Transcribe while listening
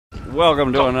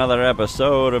Welcome to another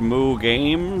episode of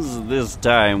Moogames. This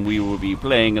time we will be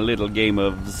playing a little game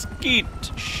of skeet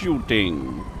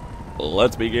shooting.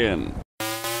 Let's begin.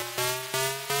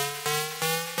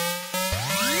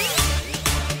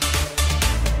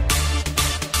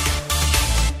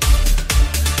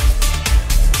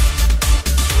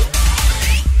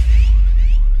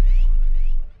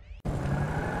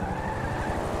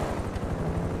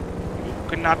 You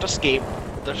cannot escape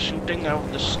the shooting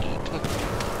of the skeet.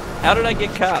 How did I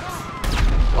get cops?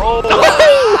 Oh!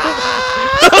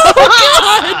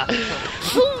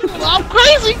 I'm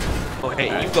crazy! Oh,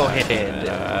 hey, you go ahead.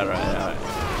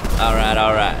 Alright.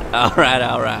 Alright.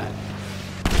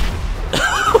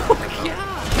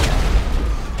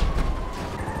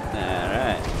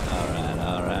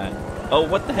 Oh,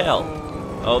 what the hell?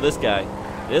 Oh, this guy.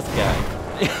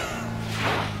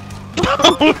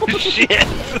 Oh, shit!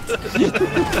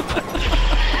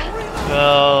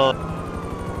 Oh.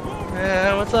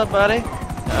 Yeah, what's up, buddy?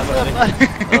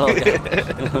 Okay.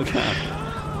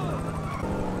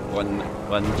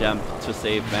 One jump to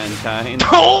save mankind.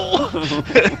 Oh!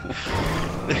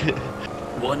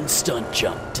 One stunt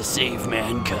jump to save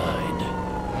mankind.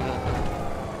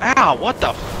 Ow, what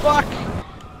the fuck?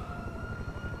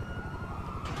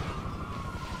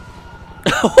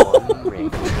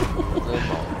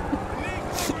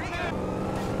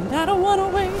 And I don't wanna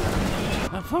wait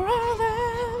for all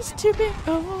this to be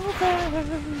over.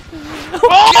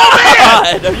 Oh,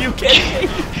 God, are you kidding me?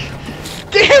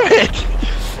 Damn it!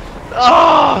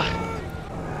 Oh!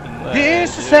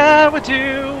 This is how we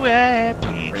do it.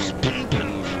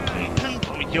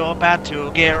 You're about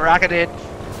to get rocketed.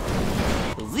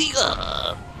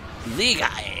 Ziga!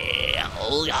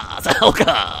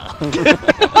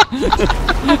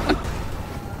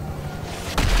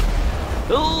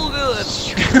 Oh good!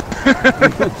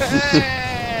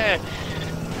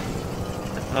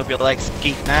 Hope you like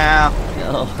Skeet now.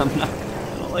 No, I'm not. I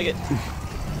don't like it.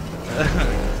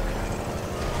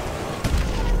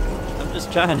 I'm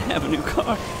just trying to have a new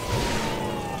car.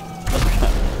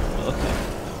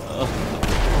 Oh.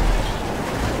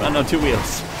 Run on two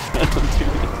wheels.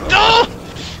 Oh!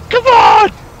 Come on!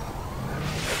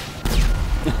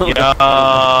 Yo!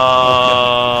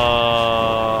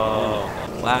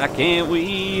 Why can't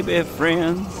we be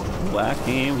friends? Why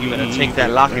can't we? You better take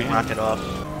that locking rocket off.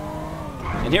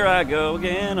 And here I go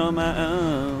again on my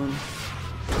own.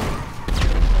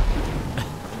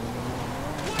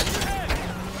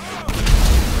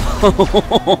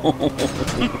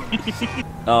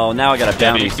 Oh, now I got a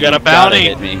bounty. You got a bounty.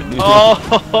 Hit me.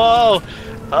 Oh,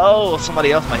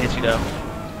 somebody else might hit you though.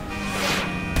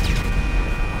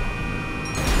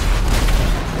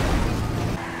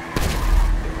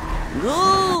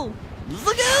 Go!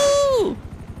 Look out!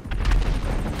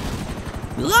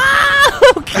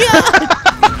 Oh, God!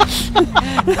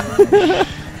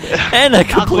 And I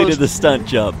completed the stunt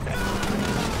jump.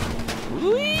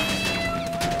 Whee!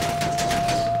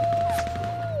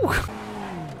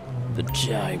 The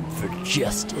time for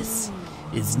justice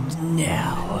is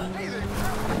now.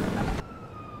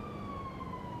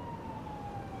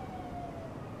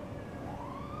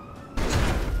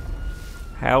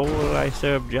 How will I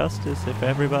serve justice if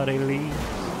everybody leaves?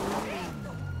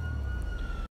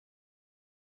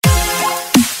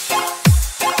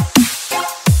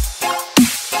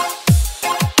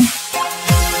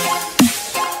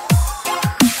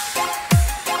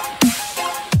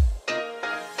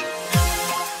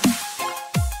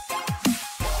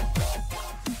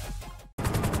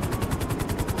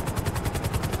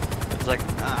 It's like,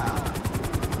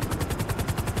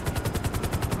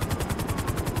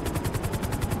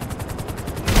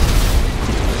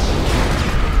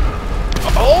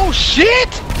 Oh shit!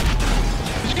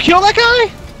 Did you kill that guy?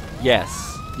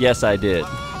 Yes, I did.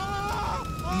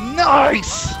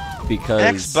 Nice! Because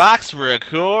Xbox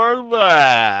record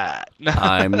that.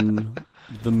 I'm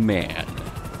the man.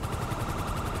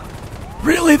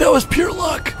 Really, that was pure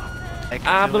luck.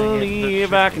 I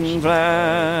believe I can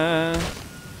fly.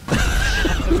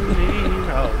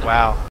 Oh wow.